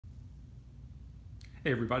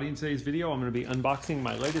Hey everybody, in today's video I'm going to be unboxing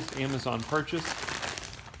my latest Amazon purchase.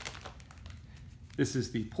 This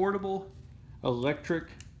is the portable electric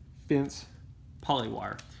fence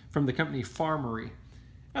polywire from the company Farmery.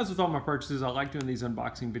 As with all my purchases, I like doing these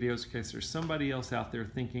unboxing videos in case there's somebody else out there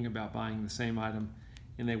thinking about buying the same item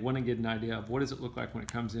and they want to get an idea of what does it look like when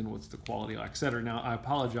it comes in, what's the quality like, etc. Now I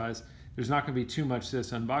apologize, there's not going to be too much to this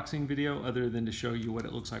unboxing video other than to show you what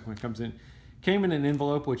it looks like when it comes in. Came in an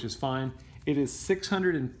envelope, which is fine. It is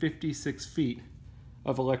 656 feet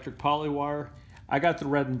of electric polywire. I got the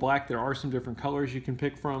red and black. There are some different colors you can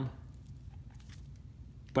pick from,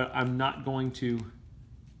 but I'm not going to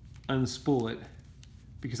unspool it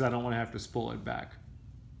because I don't want to have to spool it back.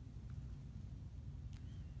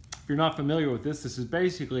 If you're not familiar with this, this is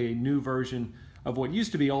basically a new version of what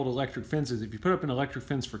used to be old electric fences. If you put up an electric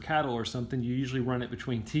fence for cattle or something, you usually run it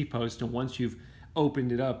between T-posts, and once you've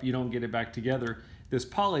opened it up, you don't get it back together. This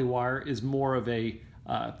polywire is more of a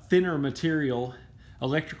thinner material.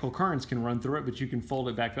 Electrical currents can run through it, but you can fold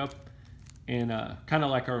it back up and kind of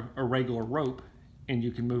like a regular rope, and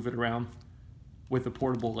you can move it around with a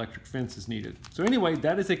portable electric fence as needed. So anyway,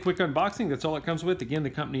 that is a quick unboxing. That's all it comes with. Again, the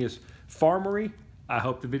company is Farmery. I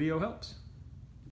hope the video helps.